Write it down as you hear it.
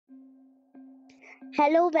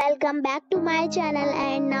Hello, welcome back to my channel,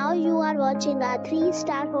 and now you are watching a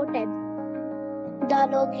 3-star hotel. The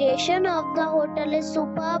location of the hotel is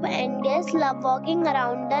superb and guests love walking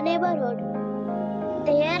around the neighborhood.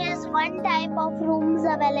 There is one type of rooms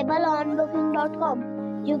available on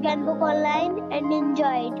booking.com. You can book online and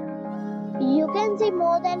enjoy it. You can see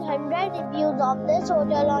more than 100 reviews of this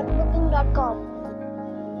hotel on booking.com.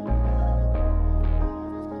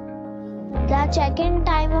 The check-in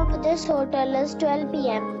time of this hotel is 12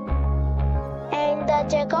 p.m. and the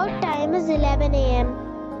check-out time is 11 a.m.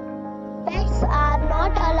 Pets are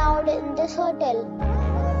not allowed in this hotel.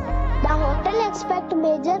 The hotel accepts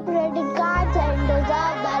major credit cards and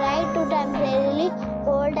reserves the right to temporarily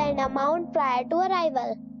hold an amount prior to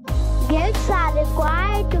arrival. Guests are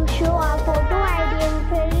required to show a photo ID and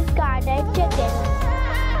credit card at check-in.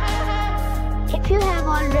 If you have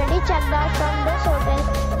already checked out from this hotel,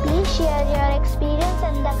 please share your experience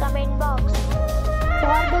in the comment box.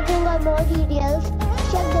 For booking or more details,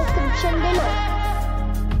 check description below.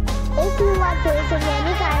 If you are facing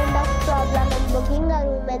any kind of problem in booking a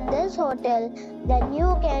room in this hotel, then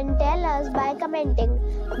you can tell us by commenting.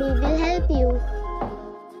 We will help you.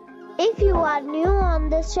 If you are new on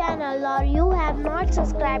this channel or you have not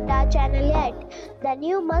subscribed our channel yet, then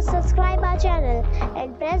you must subscribe our channel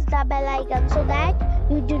and press the bell icon so that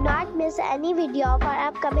you do not miss any video of our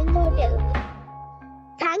upcoming hotel.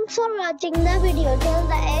 Thanks for watching the video till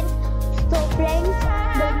the end. So friends,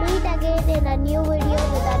 we'll meet again in a new video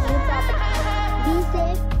with a new topic. Be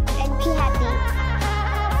safe and be happy.